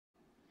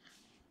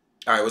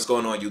All right, what's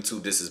going on,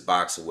 YouTube? This is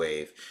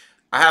BoxingWave.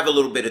 I have a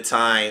little bit of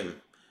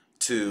time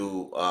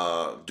to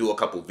do a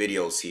couple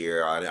videos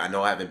here. I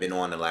know I haven't been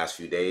on the last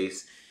few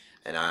days,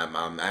 and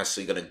I'm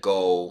actually gonna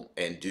go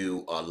and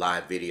do a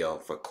live video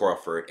for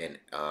Crawford and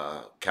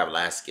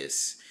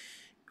Kavalaskis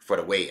for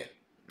the weigh-in.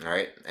 All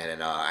right,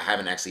 and I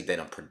haven't actually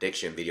done a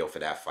prediction video for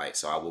that fight,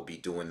 so I will be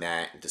doing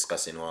that and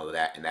discussing all of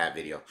that in that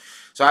video.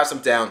 So I have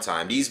some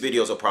downtime. These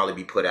videos will probably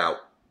be put out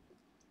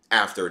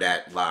after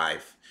that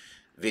live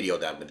video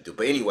that I'm gonna do.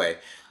 But anyway.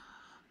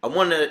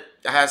 I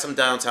had some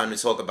downtime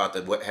to talk about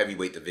the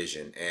heavyweight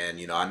division, and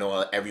I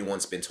know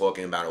everyone's been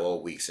talking about it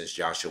all week since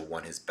Joshua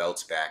won his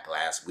belts back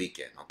last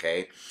weekend.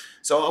 Okay,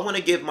 so I want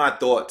to give my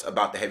thoughts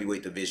about the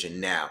heavyweight division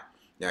now.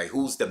 Now,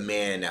 who's the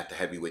man at the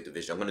heavyweight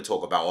division? I'm going to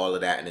talk about all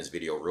of that in this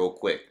video real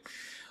quick.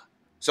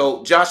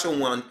 So Joshua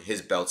won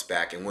his belts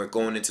back, and we're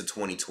going into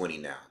 2020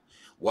 now.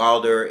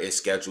 Wilder is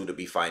scheduled to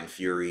be fighting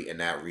Fury in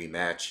that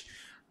rematch.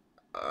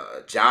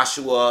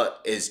 Joshua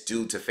is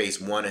due to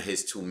face one of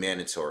his two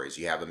mandatories.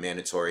 You have a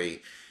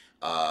mandatory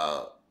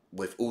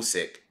with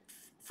Usyk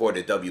for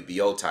the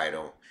WBO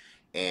title,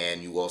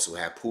 and you also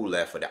have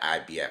Pulev for the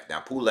IBF.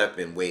 Now, Pulev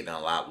been waiting a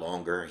lot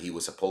longer. He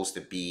was supposed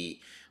to be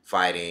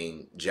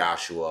fighting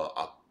Joshua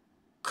a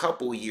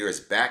couple years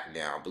back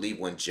now. I believe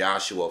when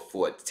Joshua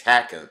fought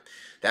Taken,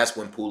 that's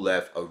when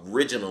Pulev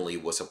originally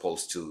was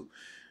supposed to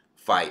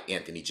fight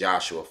Anthony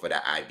Joshua for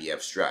that IBF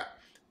strap.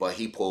 But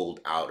he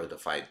pulled out of the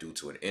fight due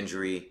to an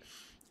injury.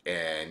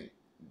 And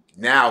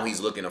now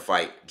he's looking to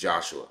fight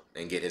Joshua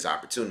and get his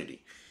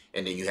opportunity.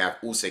 And then you have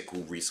Usyk,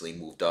 who recently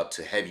moved up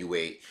to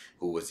heavyweight,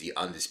 who was the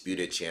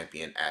undisputed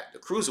champion at the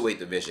cruiserweight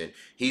division.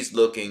 He's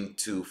looking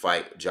to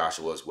fight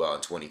Joshua as well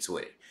in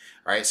 2020. All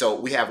right, so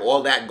we have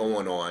all that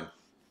going on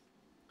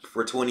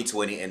for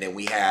 2020, and then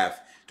we have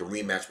the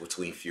rematch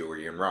between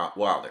Fury and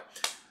Wilder.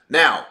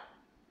 Now,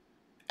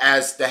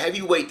 as the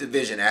heavyweight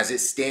division, as it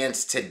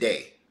stands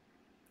today,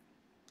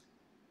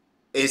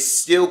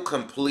 is still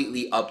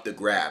completely up the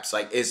grabs.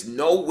 Like, there's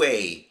no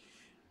way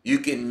you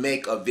can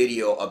make a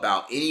video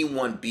about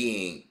anyone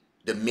being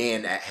the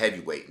man at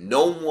heavyweight.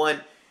 No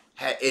one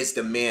is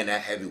the man at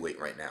heavyweight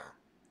right now.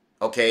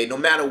 Okay, no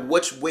matter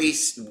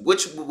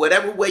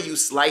whatever way you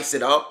slice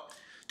it up,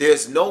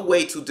 there's no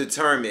way to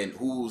determine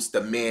who's the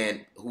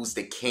man, who's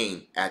the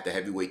king at the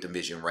heavyweight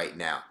division right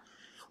now.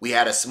 We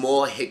had a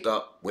small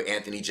hiccup with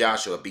Anthony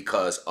Joshua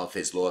because of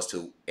his loss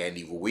to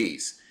Andy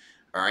Ruiz.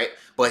 All right,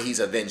 but he's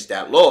avenged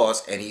that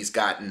loss, and he's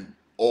gotten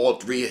all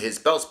three of his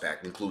belts back,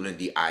 including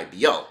the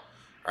IBO. All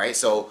right,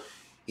 so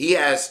he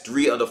has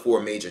 3 of the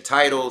 4 major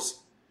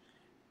titles.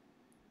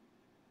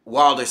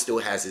 Wilder still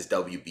has his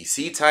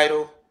WBC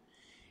title,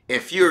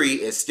 and Fury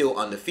is still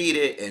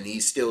undefeated, and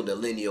he's still the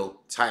lineal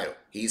title.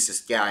 He's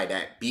this guy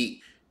that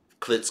beat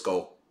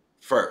Klitschko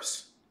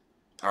first.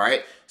 All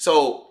right,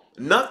 so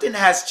nothing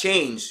has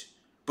changed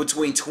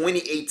between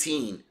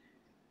 2018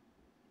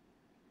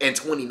 and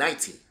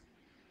 2019.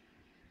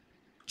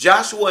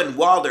 Joshua and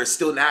Wilder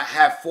still not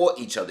have fought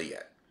each other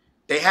yet.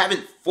 They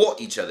haven't fought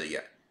each other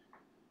yet.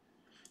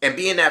 And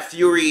being that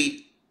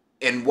Fury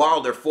and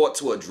Wilder fought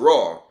to a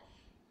draw,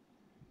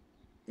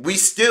 we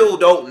still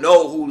don't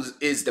know who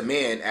is the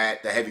man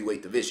at the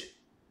heavyweight division.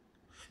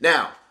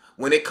 Now,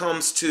 when it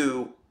comes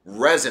to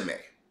resume,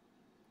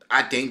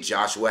 I think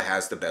Joshua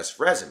has the best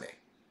resume.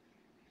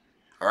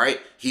 All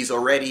right? He's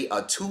already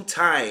a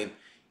 2-time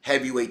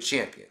heavyweight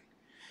champion.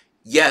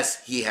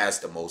 Yes, he has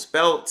the most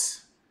belts.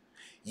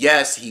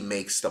 Yes, he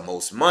makes the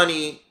most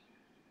money.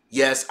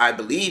 Yes, I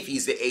believe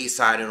he's the A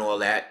side and all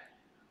that.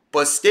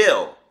 But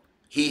still,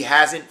 he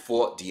hasn't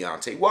fought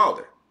Deontay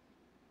Wilder.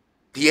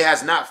 He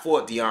has not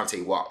fought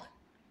Deontay Wilder.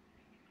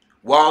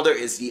 Wilder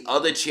is the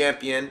other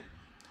champion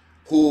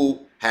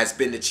who has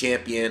been the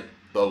champion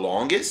the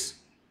longest,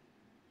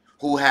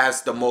 who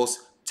has the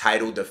most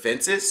title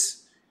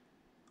defenses,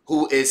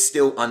 who is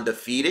still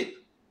undefeated.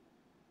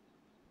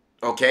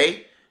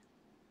 Okay?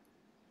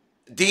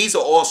 These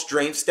are all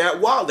strengths that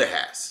Wilder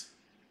has.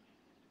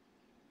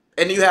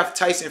 And then you have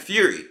Tyson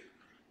Fury,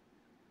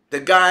 the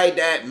guy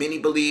that many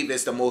believe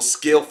is the most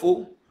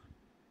skillful,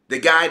 the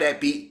guy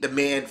that beat the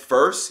man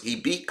first. He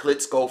beat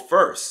Klitschko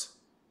first.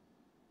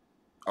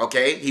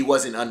 Okay? He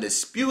wasn't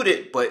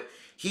undisputed, but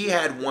he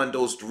had won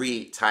those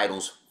 3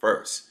 titles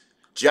first.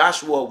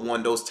 Joshua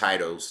won those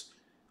titles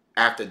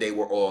after they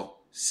were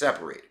all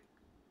separated,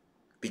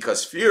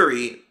 because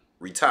Fury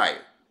retired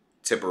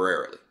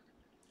temporarily.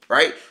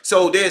 Right?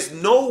 So there's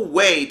no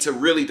way to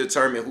really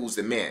determine who's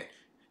the man.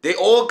 They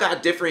all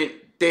got different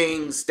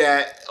things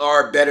that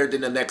are better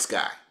than the next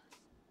guy.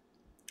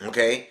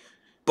 Okay?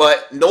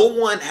 But no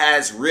one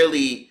has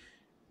really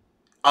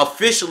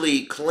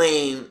officially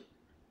claimed,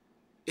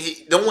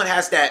 no one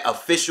has that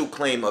official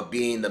claim of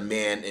being the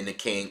man and the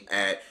king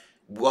at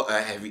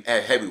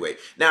heavyweight.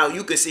 Now,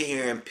 you can sit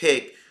here and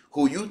pick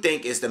who you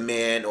think is the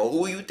man or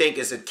who you think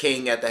is the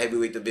king at the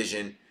heavyweight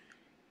division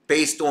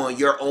based on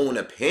your own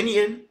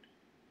opinion.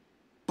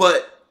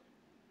 But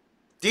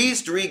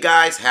these 3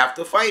 guys have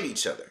to fight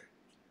each other.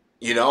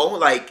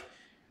 Like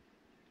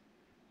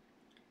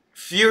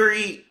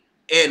Fury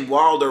And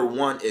Wilder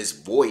 1 is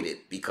voided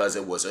because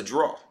it was a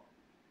draw.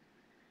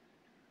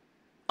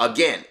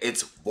 Again,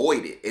 it's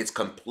voided. It's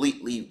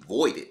completely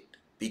voided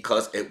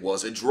because it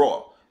was a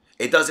draw.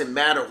 It doesn't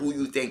matter who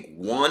you think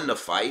won the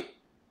fight.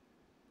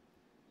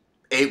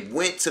 It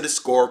went to the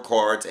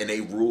scorecards and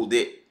they ruled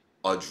it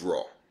a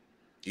draw.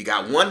 You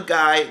got one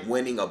guy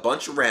winning a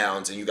bunch of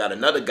rounds and you got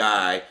another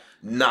guy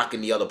knocking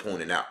the other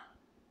opponent out.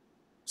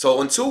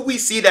 So until we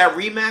see that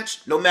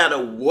rematch, no matter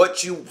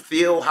what you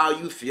feel, how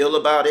you feel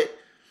about it,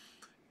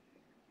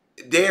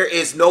 there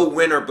is no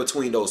winner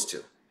between those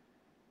two.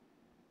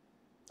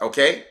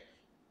 Okay?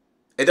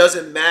 It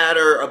doesn't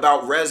matter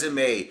about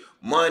resume,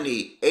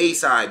 money, A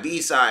side,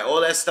 B side,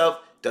 all that stuff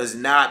does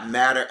not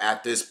matter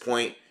at this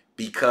point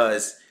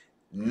because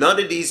none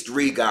of these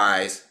three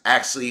guys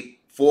actually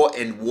fought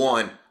and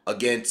won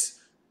against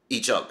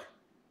each other.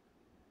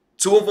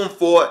 Two of them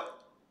fought,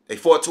 they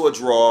fought to a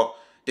draw.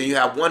 Then you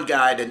have one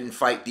guy that didn't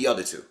fight the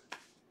other two.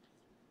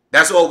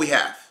 That's all we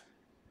have.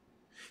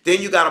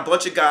 Then you got a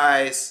bunch of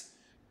guys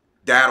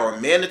that are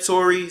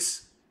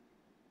mandatories.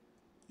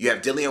 You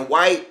have Dillian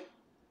White.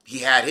 He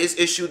had his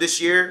issue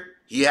this year.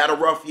 He had a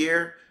rough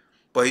year,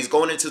 but he's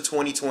going into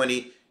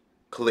 2020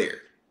 cleared.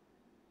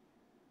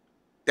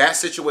 That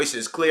situation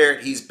is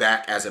cleared. He's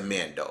back as a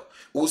Mando.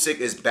 Usyk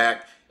is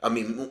back.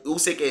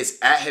 Usyk is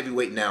at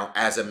heavyweight now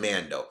as a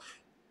Mando.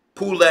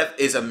 Pulev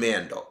is a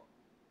Mando.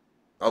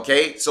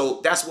 Okay,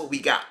 so that's what we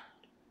got.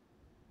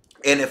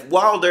 And if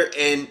Wilder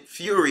and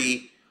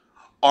Fury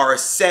are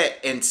set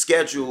and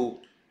scheduled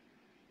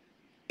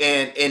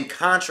and in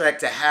contract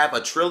to have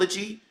a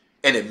trilogy,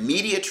 an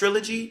immediate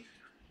trilogy,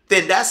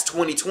 then that's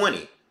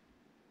 2020.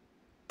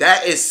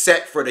 That is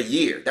set for the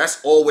year. That's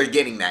all we're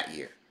getting that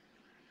year.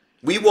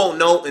 We won't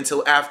know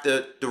until after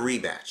the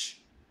rematch.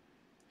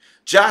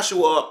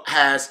 Joshua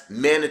has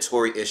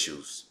mandatory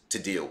issues to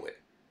deal with.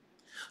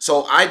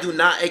 So I do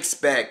not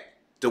expect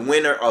the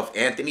winner of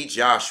Anthony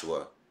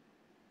Joshua.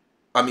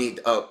 I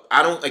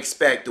don't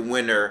expect the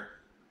winner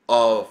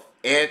of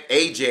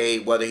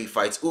AJ, whether he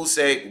fights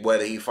Usyk,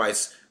 whether he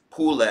fights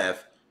Pulev,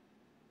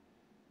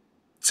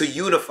 to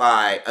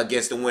unify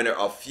against the winner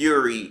of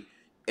Fury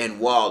and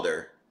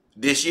Wilder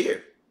this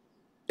year.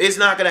 It's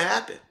not going to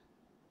happen.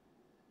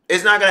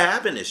 It's not going to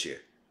happen this year.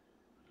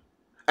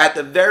 At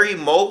the very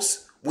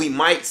most, we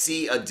might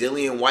see a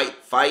Dillian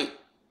White fight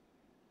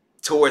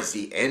towards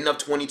the end of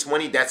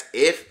 2020. That's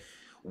if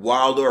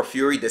Wilder or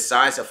Fury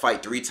decides to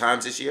fight 3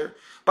 times this year.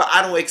 But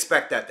I don't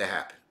expect that to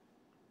happen.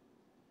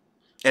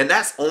 And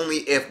that's only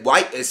if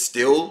White is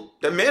still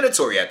the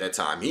mandatory at that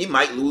time. He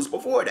might lose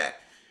before that.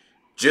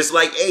 Just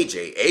like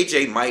AJ.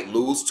 AJ might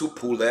lose to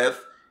Pulev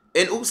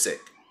and Usyk.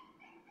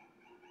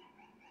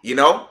 You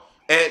know?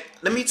 And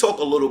let me talk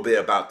a little bit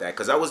about that,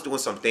 because I was doing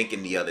some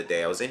thinking the other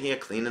day. I was in here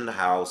cleaning the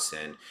house,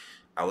 and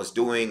I was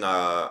doing,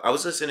 I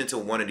was listening to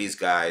one of these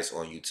guys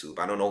on YouTube.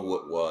 I don't know who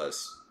it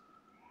was.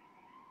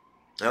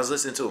 I was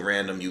listening to a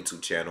random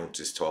YouTube channel,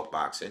 just talk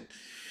boxing.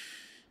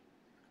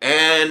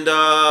 And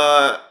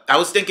I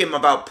was thinking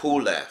about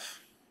Pulev.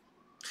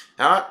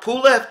 Now,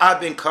 Pulev, I've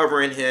been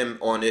covering him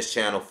on this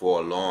channel for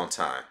a long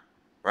time,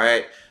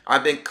 right?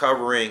 I've been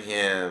covering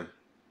him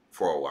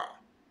for a while.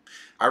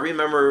 I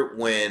remember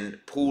when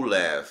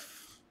Pulev,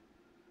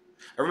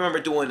 I remember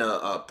doing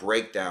a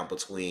breakdown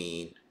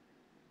between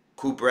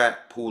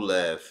Kubrat,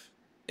 Pulev,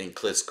 and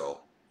Klitschko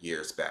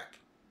years back.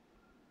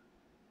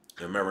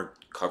 I remember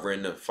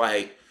covering the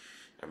fight.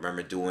 I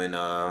remember doing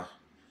a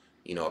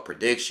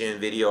prediction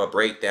video, a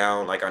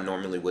breakdown like I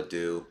normally would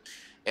do.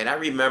 And I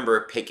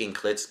remember picking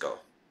Klitschko.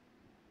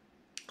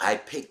 I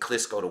picked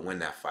Klitschko to win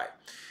that fight.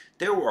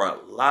 There were a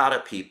lot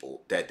of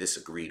people that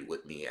disagreed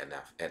with me in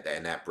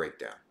that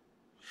breakdown.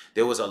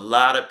 There was a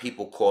lot of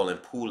people calling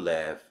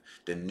Pulev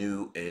the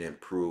new and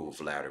improved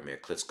Vladimir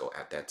Klitschko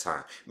at that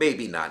time.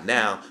 Maybe not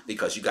now,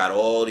 because you got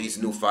all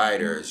these new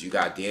fighters. You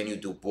got Daniel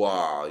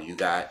Dubois. You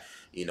got,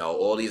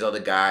 all these other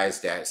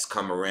guys that's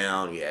come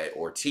around. You had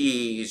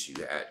Ortiz. You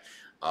had,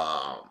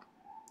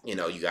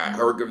 you got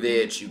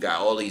Hergovich. You got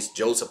all these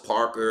Joseph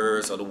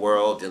Parkers of the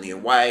world,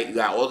 Dillian White. You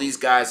got all these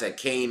guys that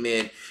came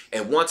in.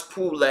 And once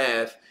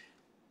Pulev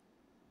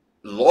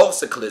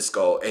lost to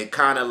Klitschko, it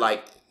kind of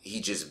like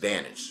he just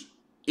vanished.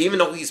 Even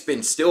though he's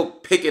been still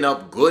picking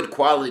up good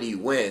quality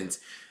wins,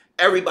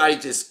 everybody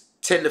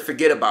just tend to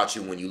forget about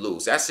you when you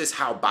lose. That's just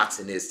how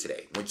boxing is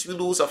today. Once you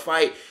lose a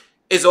fight,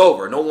 it's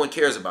over. No one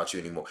cares about you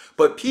anymore.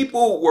 But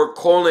people were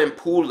calling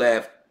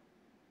Pulev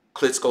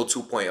Klitschko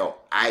 2.0.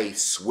 I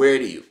swear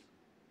to you,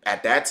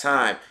 at that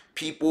time,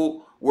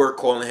 people were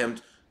calling him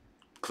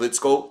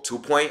Klitschko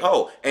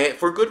 2.0. And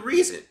for good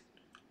reason.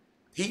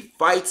 He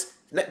fights.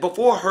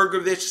 Before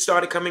Hergovich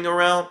started coming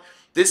around,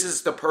 this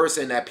is the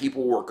person that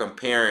people were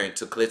comparing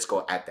to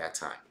Klitschko at that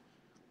time.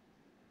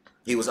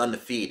 He was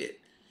undefeated.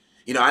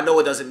 I know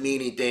it doesn't mean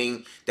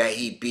anything that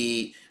he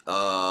beat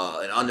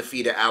an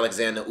undefeated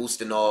Alexander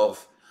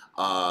Ustinov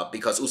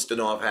because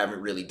Ustinov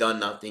haven't really done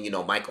nothing.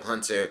 Michael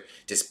Hunter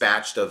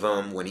dispatched of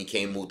him when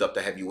he moved up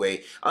to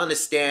heavyweight. I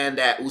understand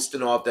that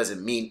Ustinov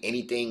doesn't mean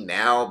anything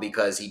now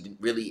because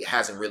he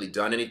hasn't really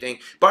done anything.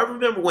 But I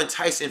remember when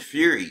Tyson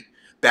Fury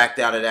backed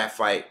out of that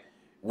fight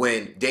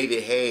when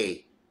David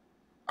Haye,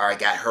 all right,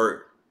 got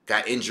hurt,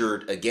 got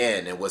injured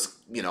again, and was,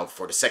 you know,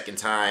 for the second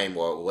time,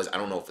 or was, I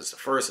don't know if it's the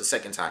first or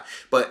second time,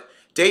 but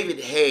David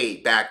Haye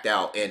backed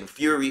out, and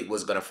Fury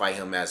was going to fight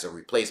him as a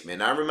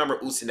replacement. And I remember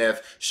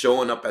Usmanov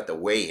showing up at the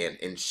weigh-in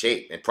in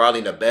shape, and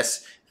probably the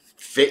best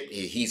fit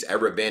he's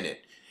ever been in.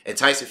 And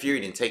Tyson Fury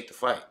didn't take the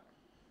fight.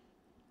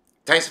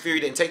 Tyson Fury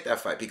didn't take that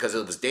fight because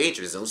it was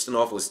dangerous. And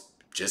Usmanov was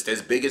just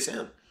as big as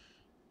him,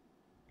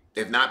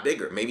 if not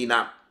bigger. Maybe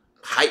not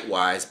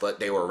height-wise, but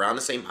they were around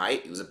the same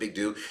height. He was a big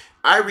dude.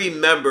 I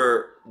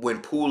remember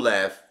when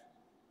Pulev,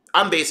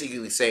 I'm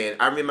basically saying,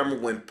 I remember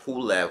when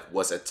Pulev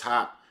was a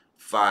top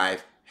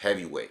 5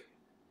 heavyweight.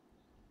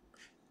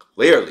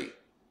 Clearly.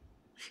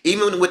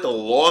 Even with the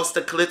loss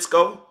to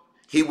Klitschko,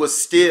 he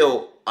was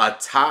still a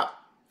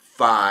top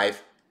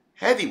 5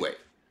 heavyweight.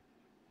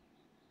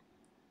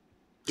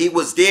 He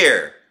was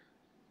there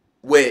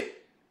with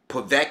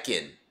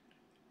Povetkin,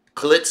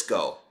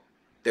 Klitschko.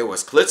 There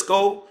was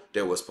Klitschko,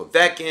 there was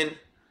Povetkin,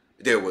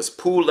 there was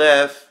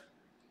Pulev.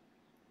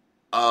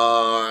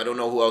 I don't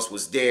know who else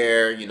was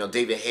there. You know,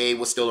 David Haye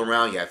was still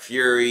around. You had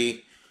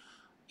Fury.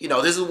 You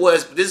know, this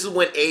is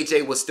when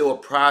AJ was still a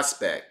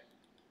prospect.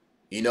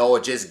 You know, or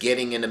just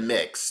getting in the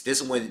mix.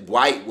 This is when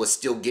White was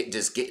still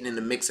just getting in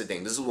the mix of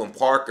things. This is when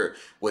Parker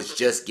was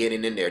just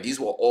getting in there. These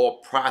were all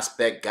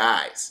prospect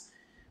guys.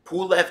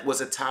 Pulev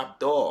was a top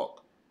dog.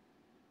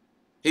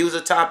 He was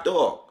a top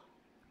dog.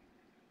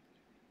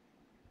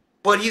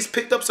 But he's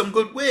picked up some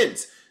good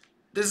wins.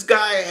 This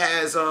guy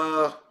has,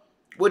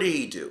 what did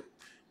he do?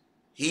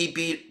 He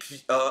beat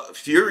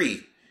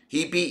Fury.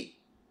 He beat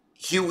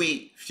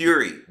Huey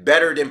Fury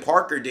better than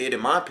Parker did,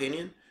 in my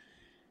opinion.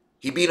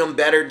 He beat him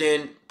better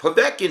than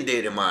Povetkin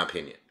did, in my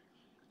opinion.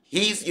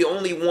 He's the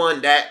only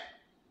one that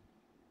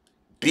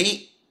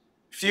beat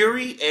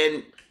Fury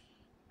and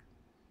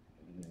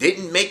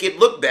didn't make it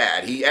look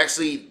bad. He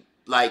actually,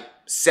 like,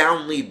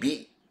 soundly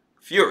beat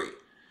Fury.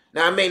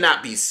 Now, I may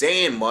not be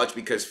saying much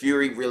because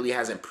Fury really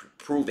hasn't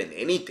proven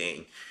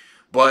anything,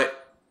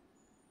 but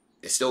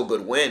it's still a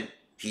good win.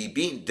 He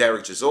beat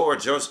Derek Chisora.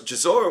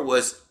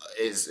 Chisora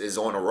is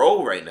on a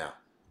roll right now.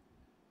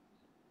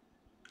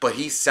 But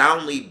he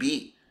soundly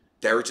beat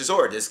Derek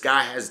Chisora. This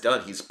guy has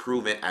done. He's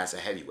proven as a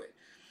heavyweight.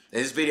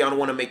 In this video, I don't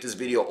want to make this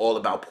video all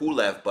about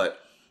Pulev,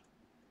 but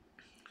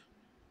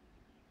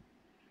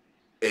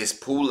is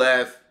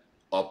Pulev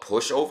a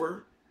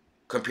pushover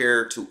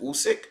compared to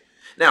Usyk?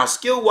 Now,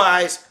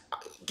 skill-wise,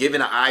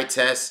 given an eye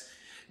test,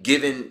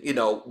 given, you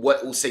know,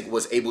 what Usyk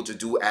was able to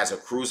do as a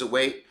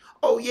cruiserweight,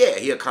 oh yeah,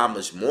 he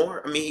accomplished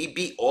more. I mean, he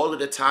beat all of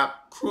the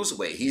top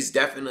cruiserweight. He's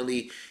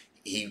definitely,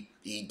 he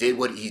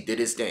did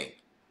his thing.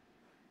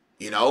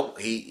 You know,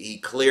 he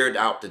cleared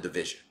out the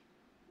division.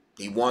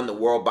 He won the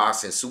World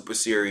Boxing Super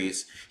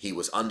Series. He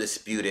was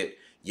undisputed,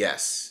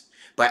 yes.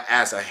 But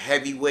as a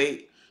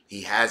heavyweight,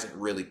 he hasn't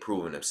really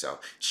proven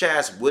himself.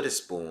 Chaz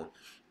Witherspoon,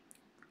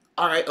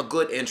 all right, a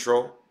good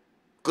intro.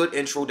 Good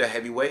intro to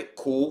heavyweight.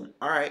 Cool.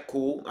 All right,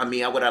 cool. I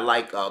mean, I would have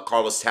liked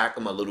Carlos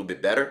Takam a little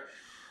bit better.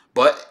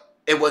 But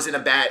it wasn't a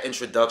bad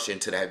introduction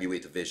to the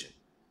heavyweight division.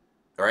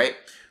 All right?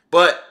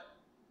 But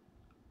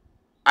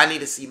I need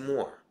to see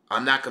more.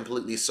 I'm not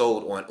completely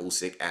sold on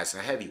Usyk as a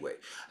heavyweight.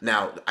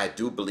 Now, I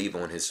do believe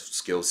on his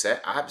skill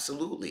set.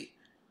 Absolutely.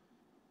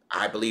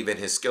 I believe in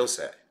his skill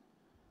set.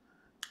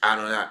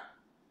 I'm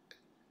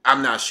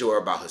not sure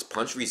about his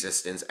punch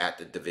resistance at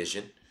the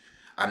division.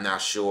 I'm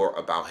not sure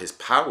about his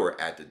power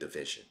at the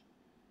division.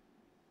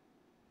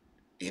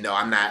 You know,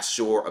 I'm not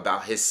sure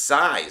about his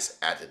size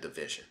at the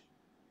division.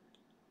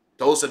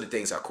 Those are the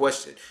things I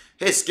question.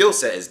 His skill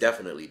set is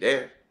definitely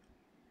there.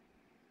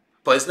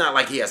 But it's not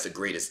like he has the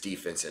greatest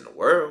defense in the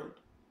world.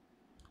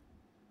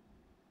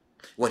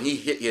 When he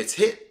gets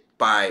hit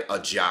by a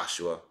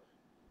Joshua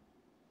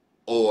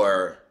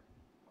or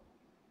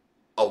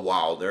a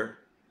Wilder,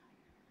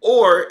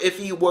 or if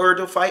he were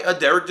to fight a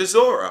Derek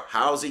Chisora,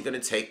 how is he going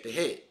to take the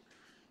hit?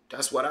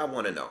 That's what I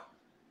want to know.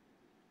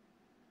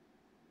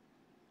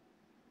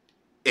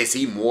 Is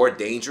he more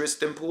dangerous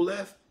than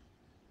Pulev?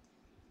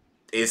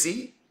 Is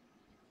he?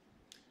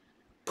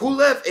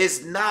 Pulev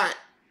is not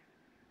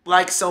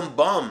like some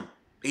bum.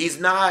 He's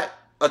not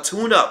a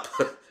tune-up.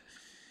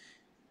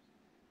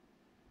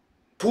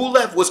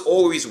 Pulev was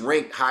always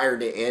ranked higher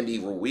than Andy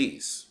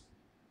Ruiz.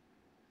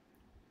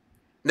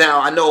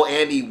 Now, I know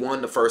Andy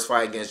won the first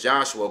fight against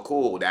Joshua.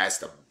 Cool.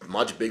 That's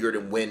much bigger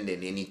than win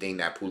than anything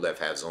that Pulev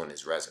has on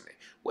his resume.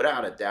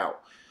 Without a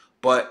doubt.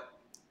 But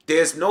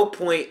there's no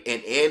point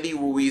in Andy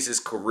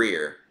Ruiz's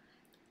career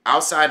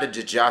outside of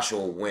the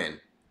Joshua win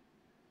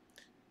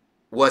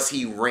was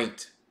he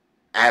ranked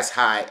as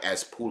high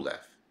as Pulev.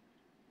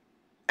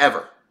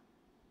 Ever.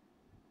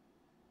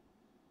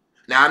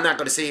 Now, I'm not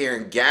going to sit here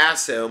and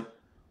gas him,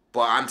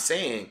 but I'm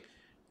saying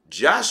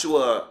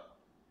Joshua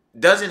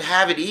doesn't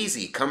have it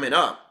easy coming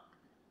up.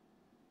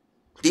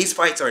 These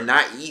fights are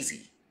not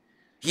easy.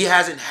 He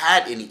hasn't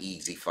had any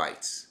easy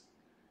fights.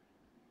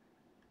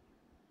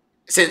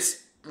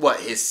 Since what,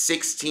 his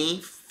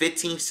 16th,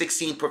 15th,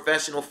 16th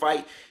professional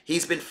fight.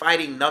 He's been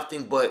fighting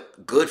nothing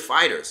but good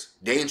fighters,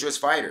 dangerous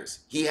fighters.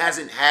 He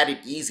hasn't had it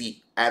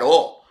easy at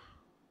all.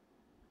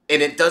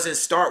 And it doesn't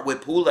start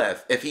with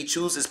Pulev if he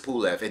chooses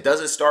Pulev. It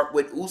doesn't start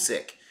with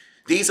Usyk.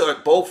 These are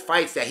both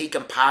fights that he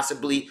can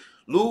possibly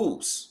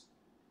lose.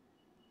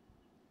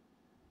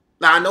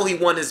 Now, I know he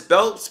won his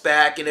belts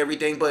back and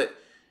everything, but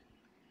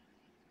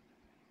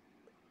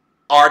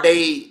are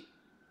they,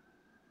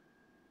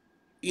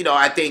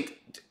 I think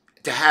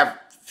to have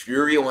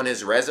Fury on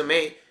his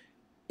resume,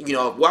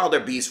 if Wilder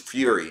beats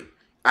Fury,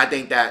 I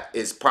think that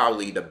is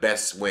probably the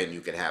best win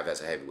you can have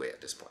as a heavyweight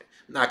at this point.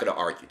 I'm not going to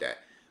argue that.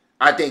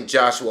 I think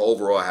Joshua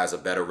overall has a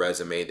better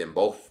resume than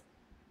both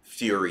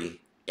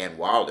Fury and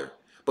Wilder.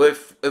 But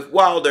if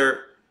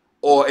Wilder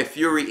or if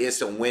Fury is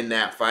to win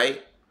that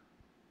fight,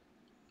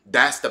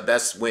 that's the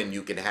best win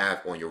you can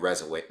have on your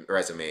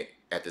resume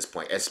at this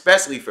point,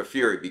 especially for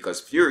Fury,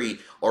 because Fury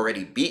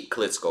already beat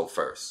Klitschko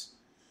first.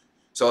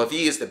 So if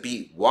he is to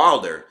beat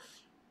Wilder,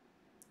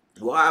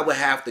 well, I would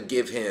have to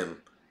give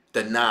him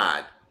the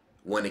nod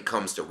when it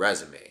comes to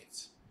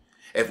resumes.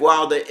 If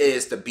Wilder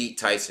is to beat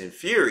Tyson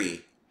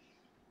Fury,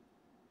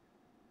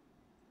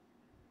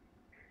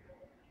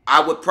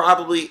 I would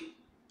probably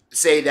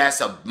say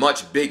that's a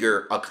much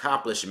bigger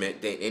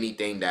accomplishment than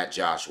anything that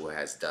Joshua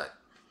has done.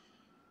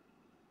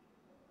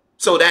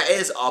 So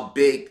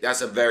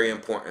that's a very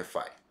important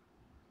fight.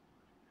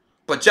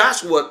 But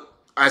Joshua,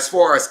 as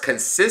far as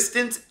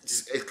consistent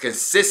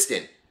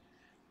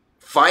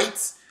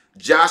fights,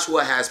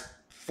 Joshua has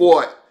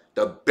fought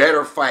the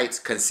better fights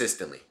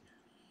consistently.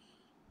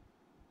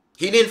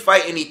 He didn't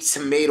fight any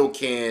tomato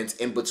cans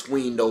in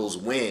between those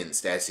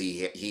wins that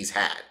he's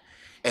had.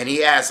 And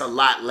he has a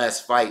lot less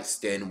fights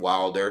than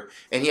Wilder.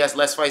 And he has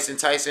less fights than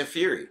Tyson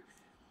Fury.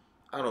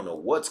 I don't know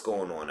what's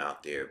going on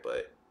out there,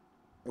 but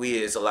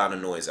there's a lot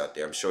of noise out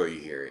there. I'm sure you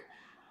hear it.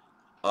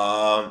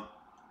 But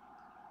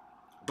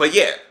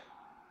yeah.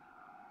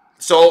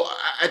 So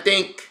I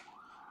think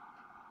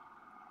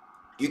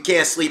you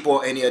can't sleep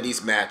on any of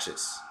these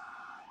matches.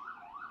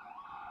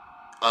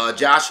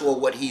 Joshua,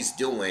 what he's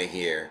doing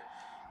here.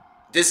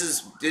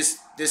 This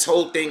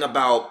whole thing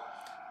about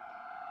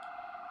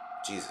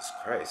Jesus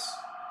Christ.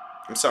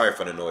 I'm sorry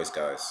for the noise,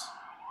 guys.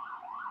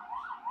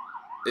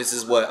 This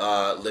is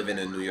what living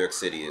in New York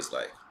City is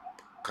like.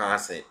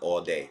 Constant all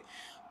day.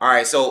 All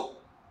right, so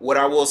what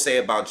I will say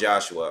about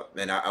Joshua,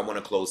 and I want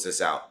to close this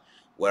out.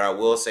 What I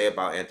will say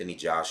about Anthony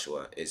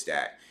Joshua is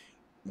that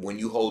when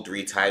you hold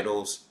 3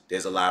 titles,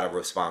 there's a lot of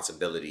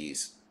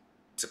responsibilities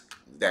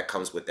that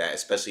comes with that,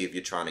 especially if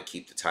you're trying to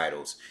keep the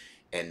titles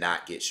and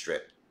not get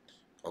stripped.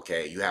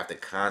 Okay, you have to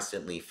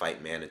constantly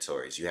fight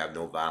mandatories. You have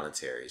no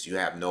voluntaries. You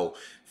have no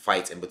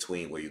fights in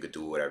between where you could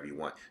do whatever you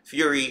want.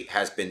 Fury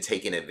has been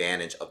taking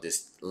advantage of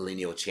this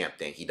lineal champ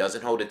thing. He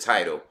doesn't hold a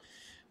title,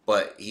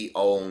 but he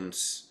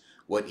owns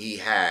what he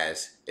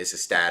has is a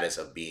status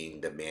of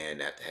being the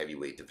man at the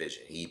heavyweight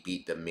division. He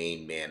beat the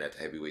main man at the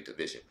heavyweight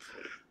division.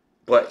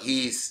 But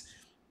he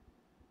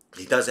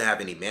doesn't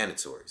have any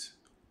mandatories.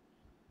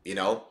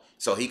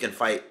 So he can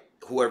fight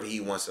whoever he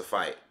wants to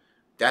fight.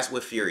 That's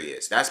what Fury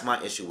is. That's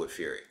my issue with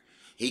Fury.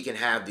 He can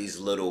have these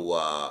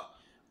little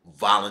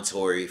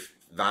voluntary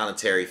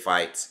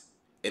fights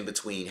in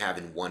between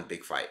having one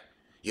big fight.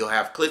 He'll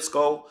have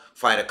Klitschko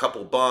fight a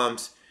couple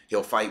bums.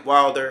 He'll fight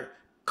Wilder,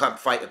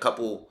 fight a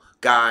couple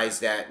guys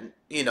that,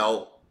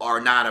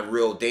 are not a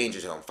real danger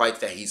to him. Fights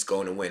that he's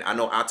going to win. I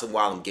know Otto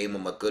Wallen gave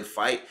him a good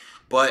fight,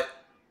 but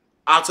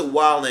Otto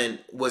Wallen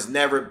was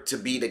never to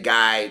be the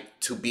guy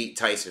to beat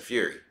Tyson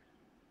Fury.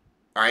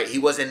 All right? He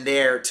wasn't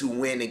there to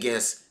win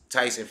against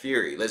Tyson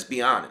Fury. Let's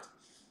be honest.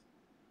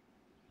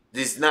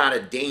 This is not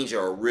a danger,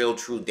 a real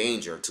true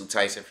danger to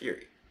Tyson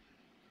Fury.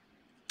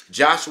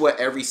 Joshua,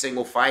 every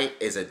single fight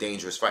is a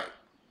dangerous fight.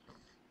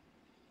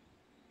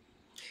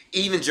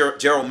 Even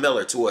Gerald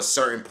Miller, to a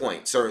certain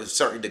point,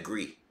 certain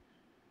degree,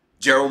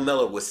 Gerald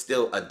Miller was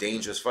still a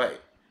dangerous fight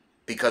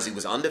because he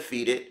was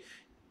undefeated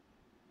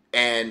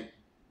and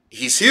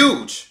he's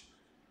huge.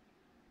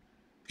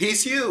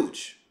 He's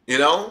huge.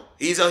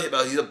 He's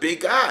a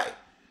big guy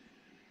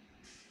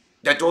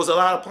that throws a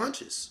lot of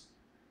punches.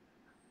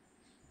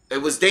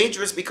 It was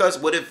dangerous because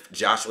what if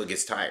Joshua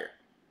gets tired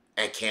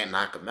and can't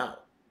knock him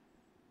out?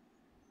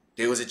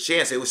 There was a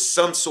chance. There was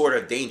some sort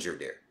of danger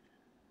there.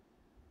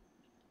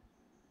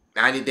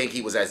 I didn't think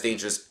he was as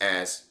dangerous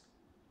as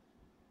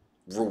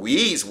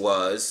Ruiz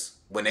was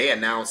when they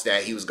announced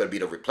that he was going to be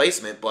the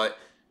replacement, but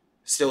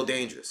still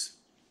dangerous.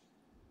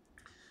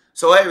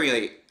 So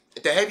anyway,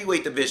 the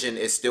heavyweight division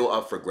is still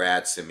up for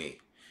grabs to me.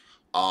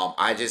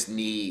 I just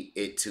need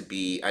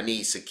I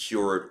need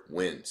secured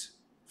wins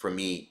for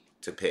me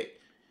to pick.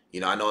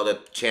 I know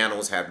the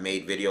channels have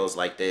made videos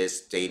like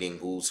this stating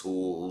who's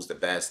who's the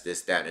best,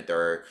 this, that, and the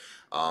third.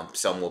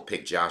 Some will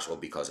pick Joshua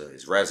because of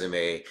his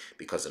resume,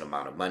 because of the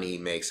amount of money he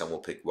makes. Some will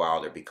pick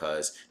Wilder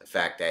because the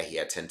fact that he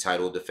had 10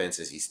 title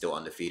defenses, he's still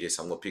undefeated.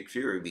 Some will pick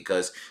Fury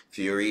because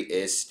Fury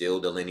is still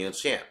the lineal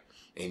champ.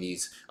 And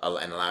he's,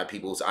 in a lot of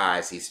people's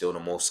eyes, he's still the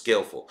most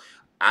skillful.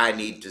 I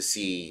need to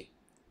see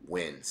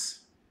wins.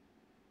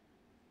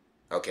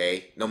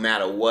 Okay? No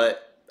matter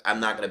what, I'm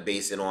not going to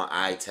base it on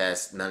eye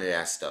test, none of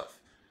that stuff.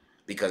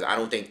 Because I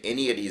don't think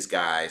any of these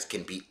guys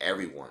can beat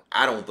everyone.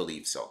 I don't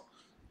believe so.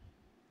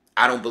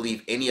 I don't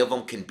believe any of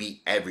them can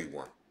beat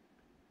everyone.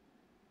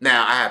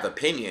 Now, I have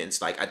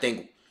opinions. Like I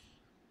think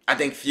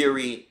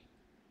Fury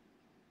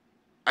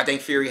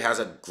has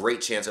a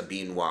great chance of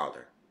beating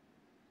Wilder.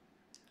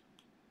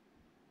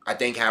 I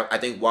think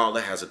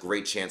Wilder has a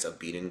great chance of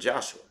beating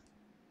Joshua.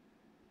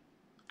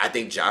 I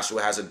think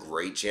Joshua has a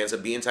great chance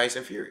of beating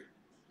Tyson Fury.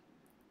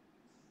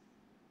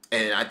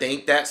 And I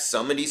think that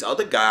some of these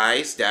other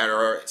guys that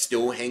are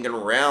still hanging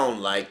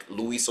around, like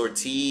Luis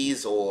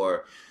Ortiz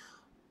or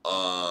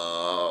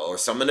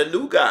some of the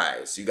new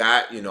guys, you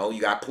got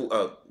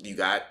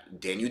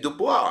Daniel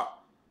Dubois,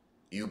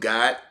 you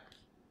got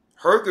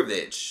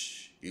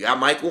Hergovich, you got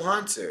Michael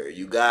Hunter,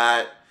 you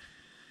got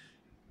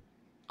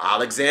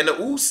Alexander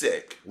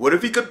Usyk. What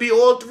if he could be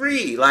all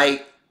three?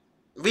 Like,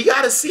 we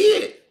gotta see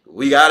it.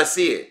 We gotta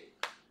see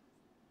it.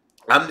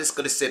 I'm just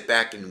gonna sit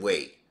back and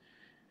wait.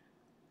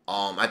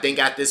 I think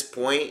at this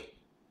point,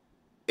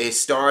 it's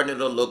starting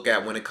to look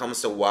at, when it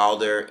comes to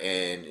Wilder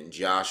and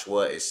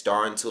Joshua, it's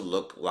starting to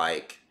look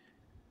like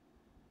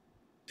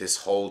this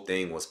whole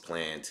thing was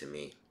planned to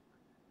me.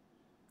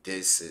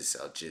 This is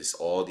just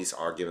all these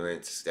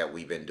arguments that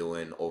we've been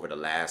doing over the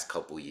last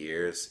couple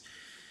years.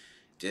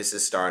 This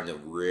is starting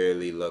to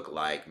really look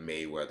like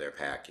Mayweather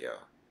Pacquiao.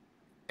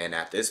 And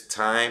at this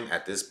time,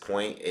 at this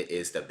point, it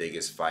is the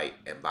biggest fight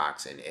in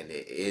boxing, and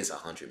it is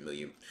 $100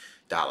 million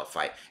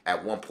fight.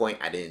 At one point,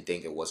 I didn't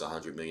think it was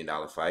 $100 million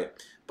fight,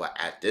 but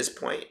at this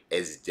point,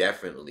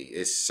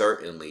 it's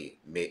certainly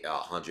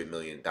 $100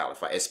 million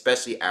fight,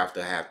 especially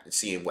after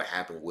seeing what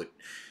happened with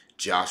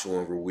Joshua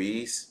and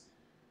Ruiz.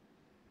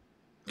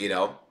 You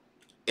know,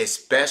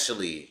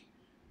 especially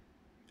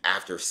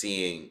after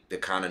seeing the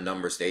kind of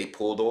numbers they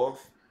pulled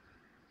off,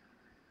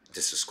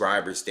 the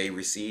subscribers they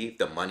received,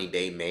 the money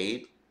they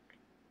made.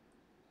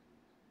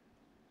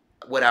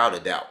 Without a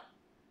doubt,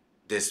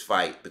 this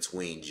fight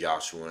between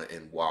Joshua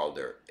and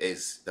Wilder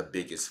is the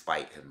biggest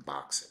fight in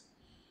boxing.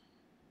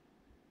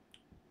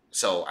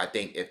 So I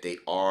think if they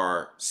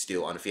are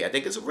still undefeated, I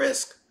think it's a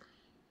risk,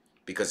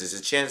 because there's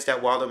a chance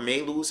that Wilder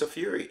may lose to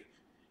Fury.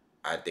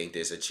 I think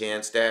there's a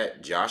chance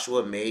that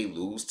Joshua may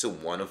lose to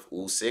one of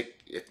Usyk,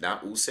 if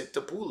not Usyk,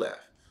 to Pulev.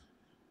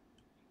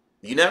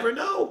 You never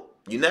know.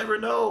 You never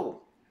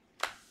know.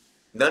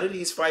 None of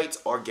these fights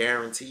are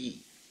guaranteed.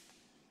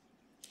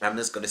 I'm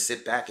just going to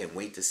sit back and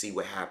wait to see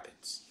what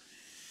happens.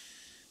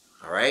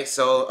 All right,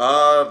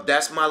 so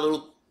that's my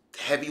little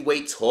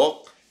heavyweight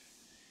talk.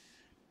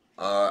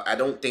 I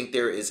don't think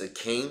there is a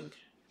king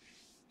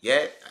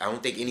yet. I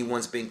don't think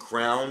anyone's been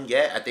crowned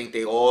yet. I think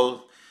they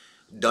all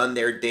done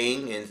their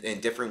thing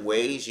in different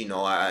ways,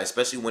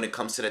 especially when it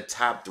comes to the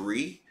top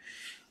three.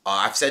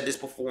 I've said this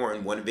before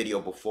in one video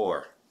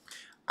before.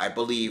 I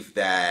believe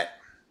that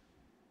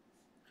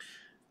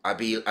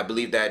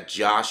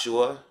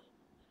Joshua,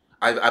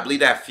 I believe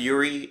that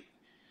Fury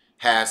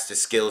has the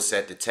skill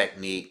set, the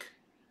technique.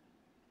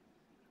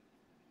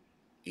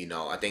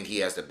 I think he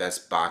has the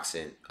best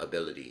boxing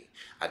ability.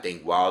 I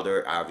think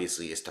Wilder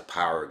obviously is the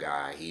power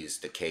guy. He's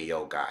the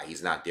KO guy.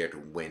 He's not there to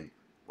win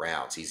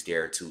rounds. He's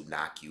there to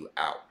knock you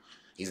out.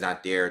 He's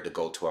not there to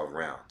go 12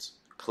 rounds.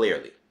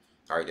 Clearly.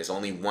 All right, there's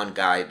only one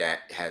guy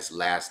that has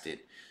lasted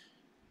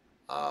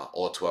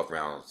all 12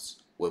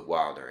 rounds with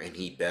Wilder, and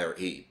he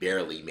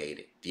barely made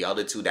it. The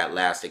other two that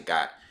lasted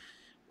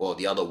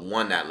the other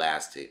one that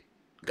lasted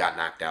got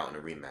knocked out in a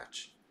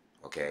rematch.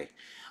 Okay?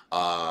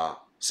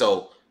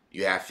 So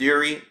you have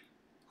Fury,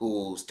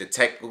 who's the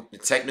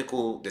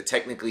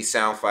technically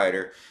sound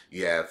fighter.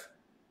 You have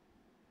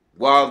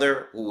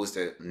Wilder, who was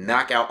the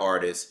knockout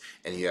artist,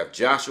 and you have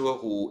Joshua,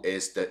 who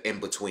is the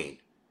in-between.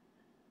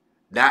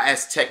 Not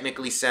as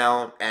technically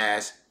sound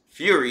as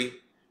Fury,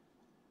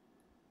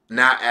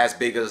 not as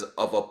big of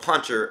a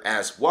puncher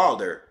as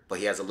Wilder, but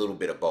he has a little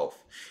bit of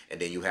both. And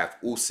then you have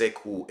Usyk,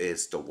 who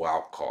is the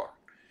wild card.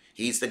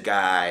 He's the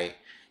guy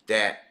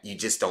that you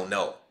just don't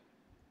know,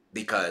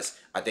 because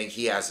I think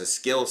he has a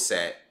skill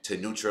set to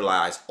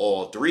neutralize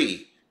all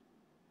three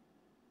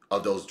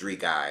of those three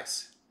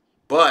guys.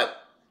 But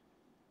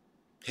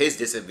his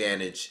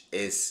disadvantage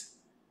is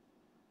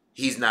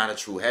he's not a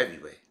true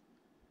heavyweight.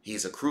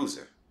 He's a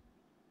cruiser.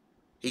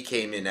 He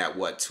came in at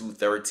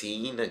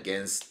 213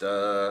 against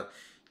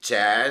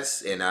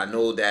Chaz, and I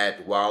know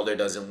that Wilder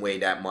doesn't weigh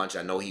that much.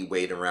 I know he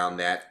weighed around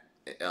that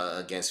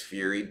against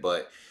Fury,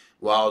 but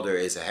Wilder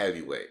is a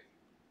heavyweight.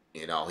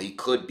 He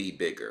could be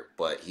bigger,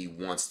 but he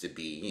wants to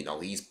be,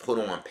 he's put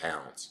on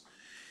pounds.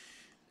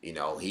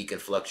 He can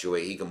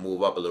fluctuate, he can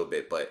move up a little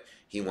bit, but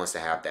he wants to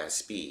have that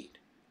speed.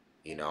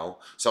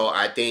 So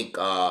I think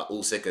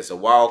Usyk is a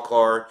wild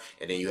card,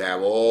 and then you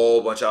have a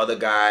whole bunch of other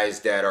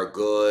guys that are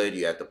good.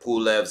 You have the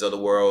Pulevs of the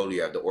world,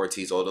 you have the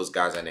Ortiz, all those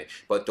guys on it.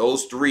 But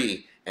those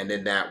three, and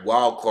then that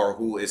wild card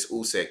who is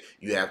Usyk,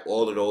 you have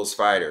all of those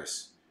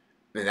fighters.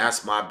 And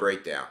that's my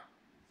breakdown.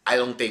 I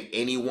don't think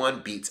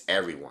anyone beats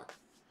everyone.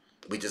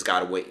 We just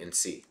gotta wait and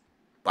see.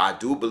 But I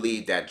do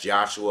believe that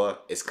Joshua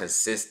is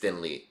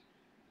consistently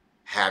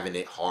having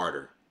it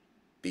harder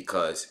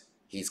because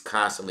he's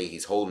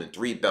holding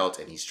 3 belts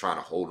and he's trying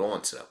to hold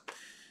on to them.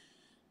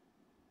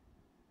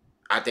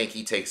 I think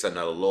he takes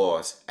another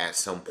loss at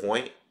some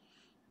point.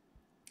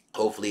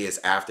 Hopefully it's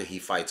after he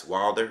fights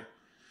Wilder.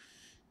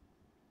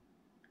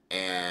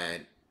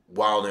 And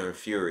Wilder and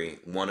Fury,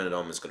 one of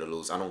them is going to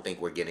lose. I don't think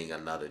we're getting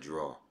another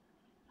draw.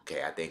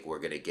 Okay, I think we're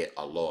going to get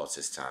a loss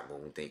this time. I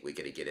don't think we're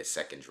going to get a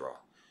second draw.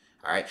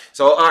 All right.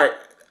 So, all right.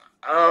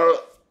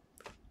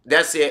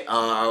 That's it.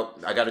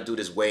 I got to do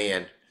this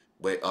weigh-in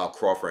with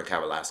Crawford and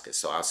Kavaliauskas.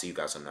 So I'll see you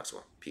guys on the next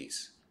one.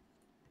 Peace.